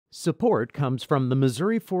Support comes from the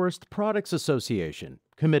Missouri Forest Products Association,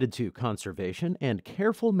 committed to conservation and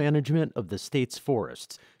careful management of the state's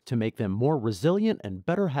forests to make them more resilient and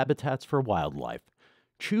better habitats for wildlife.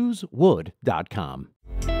 ChooseWood.com.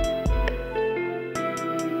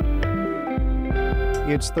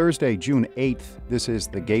 It's Thursday, June 8th. This is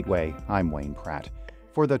The Gateway. I'm Wayne Pratt.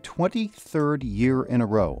 For the 23rd year in a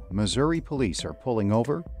row, Missouri police are pulling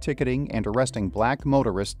over, ticketing, and arresting black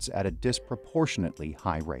motorists at a disproportionately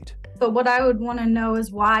high rate. But what I would want to know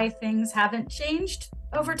is why things haven't changed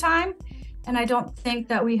over time, and I don't think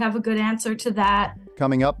that we have a good answer to that.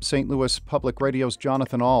 Coming up, St. Louis Public Radio's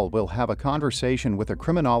Jonathan Ahl will have a conversation with a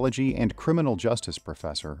criminology and criminal justice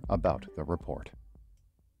professor about the report.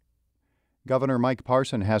 Governor Mike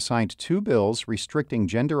Parson has signed two bills restricting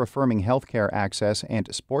gender-affirming health care access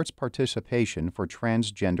and sports participation for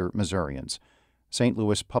transgender Missourians. St.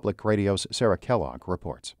 Louis Public Radio's Sarah Kellogg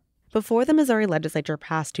reports. Before the Missouri legislature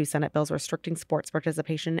passed two Senate bills restricting sports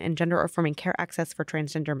participation and gender-affirming care access for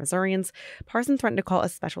transgender Missourians, Parson threatened to call a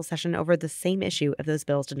special session over the same issue if those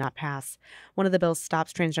bills did not pass. One of the bills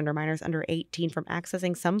stops transgender minors under 18 from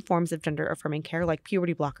accessing some forms of gender-affirming care like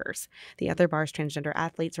puberty blockers. The other bars transgender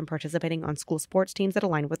athletes from participating on school sports teams that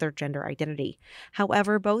align with their gender identity.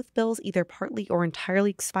 However, both bills either partly or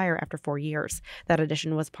entirely expire after 4 years. That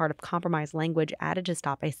addition was part of compromise language added to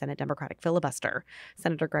stop a Senate Democratic filibuster.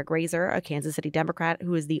 Senator Greg a Kansas City Democrat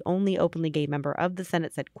who is the only openly gay member of the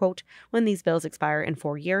Senate, said, quote, "When these bills expire in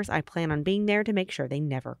 4 years, I plan on being there to make sure they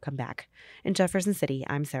never come back." In Jefferson City,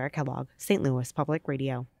 I'm Sarah Kellogg, St. Louis Public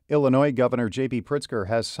Radio. Illinois Governor J.B. Pritzker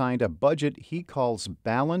has signed a budget he calls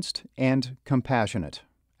balanced and compassionate.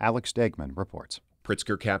 Alex Degman reports.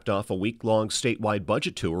 Pritzker capped off a week-long statewide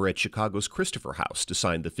budget tour at Chicago's Christopher House to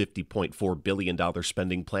sign the $50.4 billion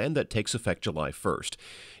spending plan that takes effect July 1st.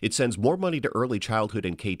 It sends more money to early childhood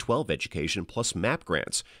and K-12 education plus MAP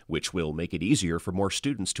grants, which will make it easier for more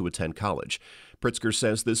students to attend college. Pritzker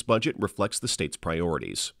says this budget reflects the state's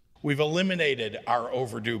priorities. We've eliminated our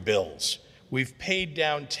overdue bills. We've paid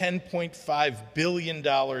down $10.5 billion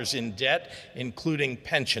in debt, including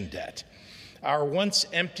pension debt. Our once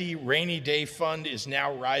empty rainy day fund is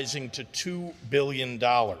now rising to $2 billion.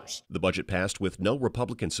 The budget passed with no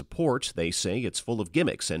Republican support. They say it's full of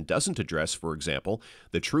gimmicks and doesn't address, for example,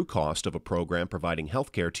 the true cost of a program providing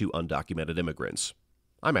health care to undocumented immigrants.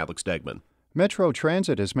 I'm Alex Degman. Metro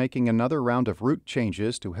Transit is making another round of route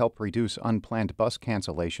changes to help reduce unplanned bus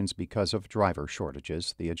cancellations because of driver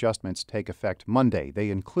shortages. The adjustments take effect Monday.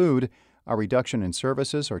 They include a reduction in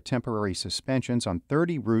services or temporary suspensions on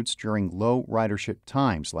 30 routes during low ridership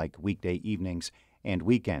times like weekday evenings and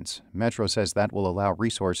weekends. Metro says that will allow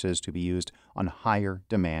resources to be used on higher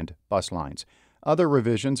demand bus lines. Other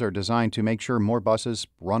revisions are designed to make sure more buses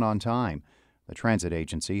run on time. The transit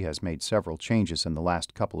agency has made several changes in the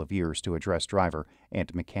last couple of years to address driver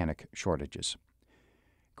and mechanic shortages.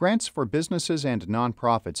 Grants for businesses and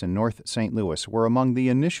nonprofits in North St. Louis were among the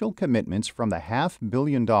initial commitments from the $500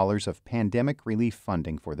 million of pandemic relief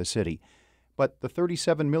funding for the city. But the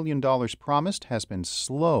 $37 million promised has been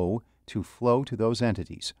slow to flow to those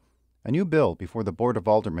entities. A new bill before the Board of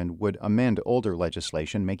Aldermen would amend older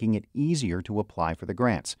legislation, making it easier to apply for the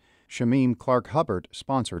grants. Shamim Clark-Hubbard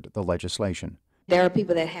sponsored the legislation. There are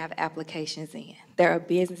people that have applications in. There are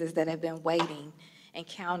businesses that have been waiting and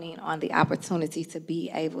counting on the opportunity to be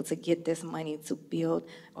able to get this money to build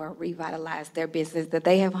or revitalize their business that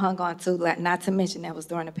they have hung on to, not to mention that was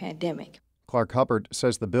during the pandemic. Clark-Hubbard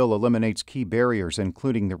says the bill eliminates key barriers,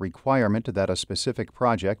 including the requirement that a specific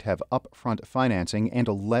project have upfront financing and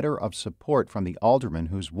a letter of support from the alderman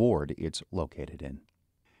whose ward it's located in.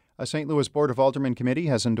 A St. Louis Board of Aldermen committee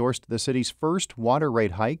has endorsed the city's first water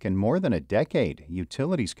rate hike in more than a decade.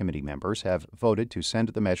 Utilities committee members have voted to send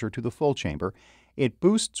the measure to the full chamber. It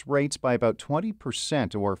boosts rates by about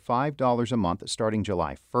 20% or $5 a month starting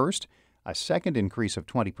July 1st. A second increase of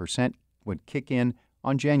 20% would kick in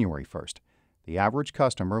on January 1st. The average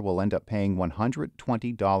customer will end up paying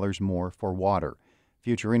 $120 more for water.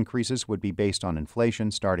 Future increases would be based on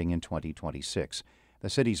inflation starting in 2026. The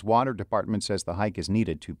city's water department says the hike is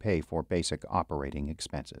needed to pay for basic operating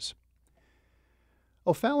expenses.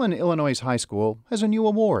 O'Fallon, Illinois High School has a new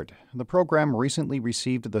award. The program recently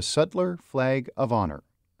received the Sudler Flag of Honor.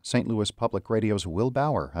 St. Louis Public Radio's Will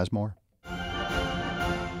Bauer has more.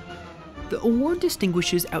 The award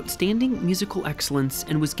distinguishes outstanding musical excellence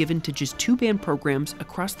and was given to just 2 band programs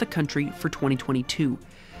across the country for 2022.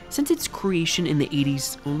 Since its creation in the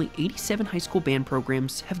 80s, only 87 high school band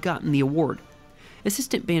programs have gotten the award.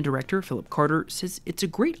 Assistant band director Philip Carter says it's a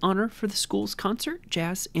great honor for the school's concert,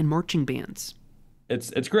 jazz, and marching bands.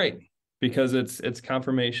 It's great. because it's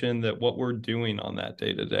confirmation that what we're doing on that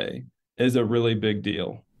day to day is a really big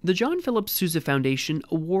deal. The John Philip Sousa Foundation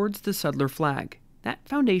awards the Sudler Flag. That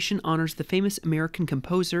foundation honors the famous American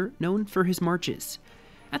composer known for his marches.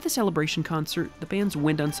 At the celebration concert, the band's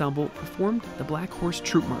wind ensemble performed the Black Horse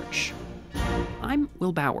Troop March. I'm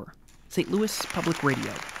Will Bauer, St. Louis Public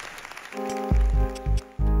Radio.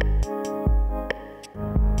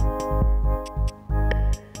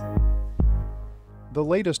 The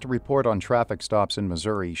latest report on traffic stops in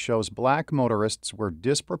Missouri shows black motorists were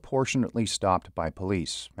disproportionately stopped by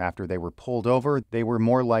police. After they were pulled over, they were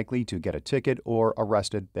more likely to get a ticket or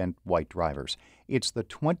arrested than white drivers. It's the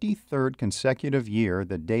 23rd consecutive year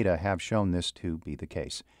the data have shown this to be the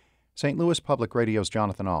case. St. Louis Public Radio's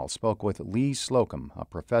Jonathan Ahl spoke with Lee Slocum, a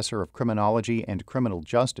professor of criminology and criminal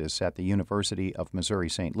justice at the University of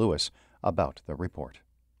Missouri-St. Louis, about the report.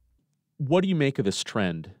 What do you make of this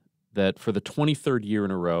trend that for the 23rd year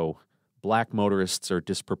in a row, black motorists are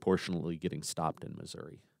disproportionately getting stopped in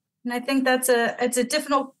Missouri? And I think it's a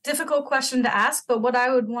difficult question to ask, but what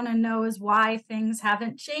I would want to know is why things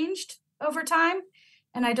haven't changed over time.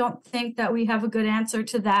 And I don't think that we have a good answer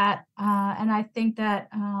to that. And I think that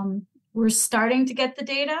we're starting to get the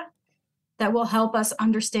data that will help us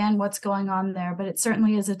understand what's going on there, but it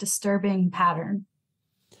certainly is a disturbing pattern.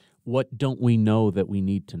 What don't we know that we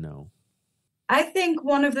need to know? I think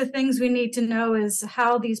one of the things we need to know is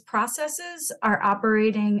how these processes are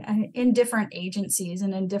operating in different agencies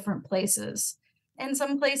and in different places. In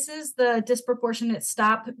some places, the disproportionate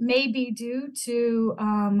stop may be due to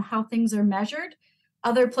how things are measured.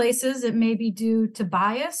 Other places, it may be due to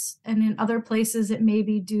bias. And in other places, it may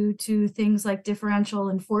be due to things like differential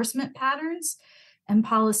enforcement patterns and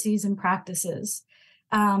policies and practices.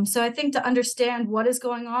 So I think to understand what is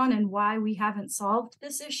going on and why we haven't solved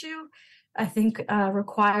this issue, I think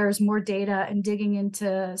requires more data and digging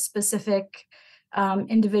into specific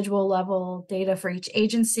individual level data for each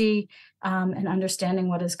agency and understanding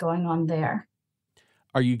what is going on there.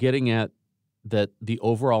 Are you getting at that the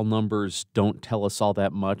overall numbers don't tell us all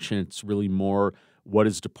that much, and it's really more what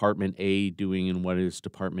is Department A doing and what is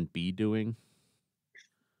Department B doing?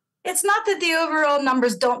 It's not that the overall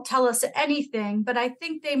numbers don't tell us anything, but I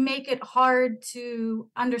think they make it hard to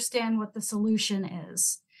understand what the solution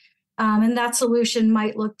is. And that solution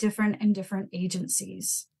might look different in different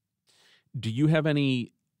agencies. Do you have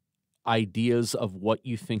any ideas of what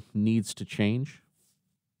you think needs to change?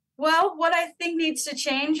 Well, what I think needs to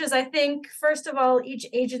change is I think, first of all, each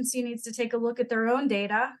agency needs to take a look at their own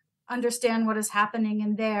data, understand what is happening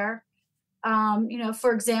in there.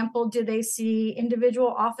 For example, do they see individual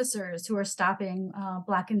officers who are stopping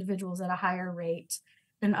Black individuals at a higher rate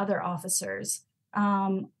than other officers?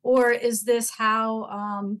 Or is this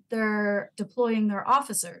how they're deploying their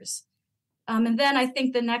officers? And then I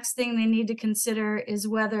think the next thing they need to consider is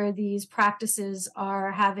whether these practices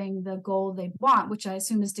are having the goal they want, which I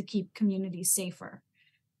assume is to keep communities safer.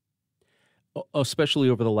 Especially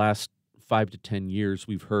over the last 5 to 10 years,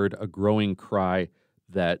 we've heard a growing cry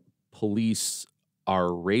that police are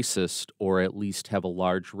racist or at least have a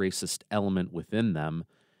large racist element within them.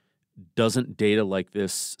 Doesn't data like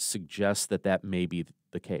this suggest that that may be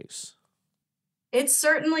the case? It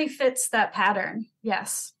certainly fits that pattern,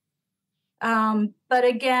 yes. But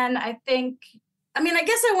again, I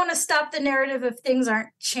guess I want to stop the narrative if things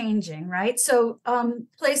aren't changing, right? So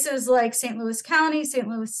places like St. Louis County, St.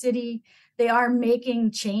 Louis City, they are making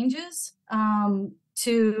changes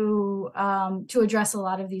to address a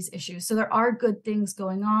lot of these issues. So there are good things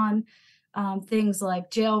going on, things like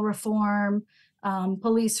jail reform,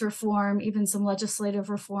 police reform, even some legislative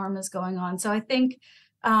reform is going on. So I think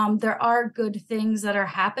there are good things that are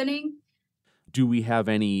happening. Do we have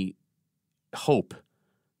any hope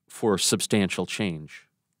for substantial change?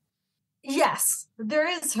 Yes, there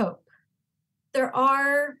is hope. There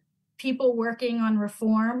are people working on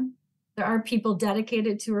reform. There are people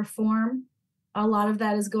dedicated to reform. A lot of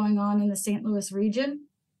that is going on in the St. Louis region.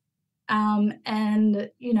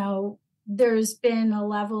 There's been a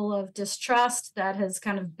level of distrust that has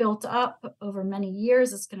kind of built up over many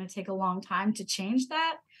years. It's going to take a long time to change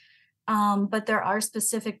that. But there are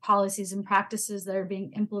specific policies and practices that are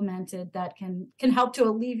being implemented that can help to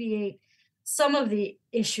alleviate some of the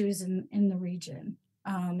issues in the region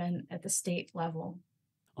and at the state level.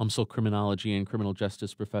 UMSL Criminology and Criminal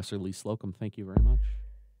Justice Professor Lee Slocum, thank you very much.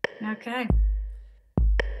 Okay.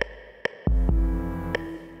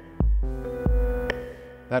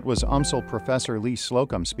 That was UMSL Professor Lee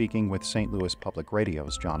Slocum speaking with St. Louis Public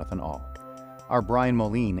Radio's Jonathan Ahl. Our Brian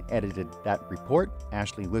Moline edited that report.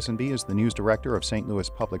 Ashley Lisenby is the news director of St. Louis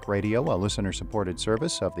Public Radio, a listener-supported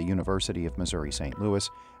service of the University of Missouri-St. Louis.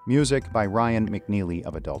 Music by Ryan McNeely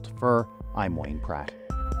of Adult Fur. I'm Wayne Pratt.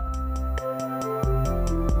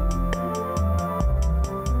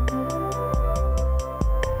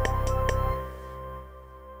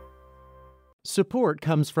 Support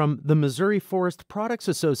comes from the Missouri Forest Products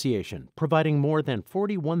Association, providing more than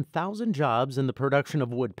 41,000 jobs in the production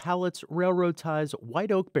of wood pallets, railroad ties,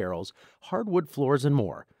 white oak barrels, hardwood floors, and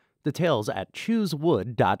more. Details at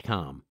choosewood.com.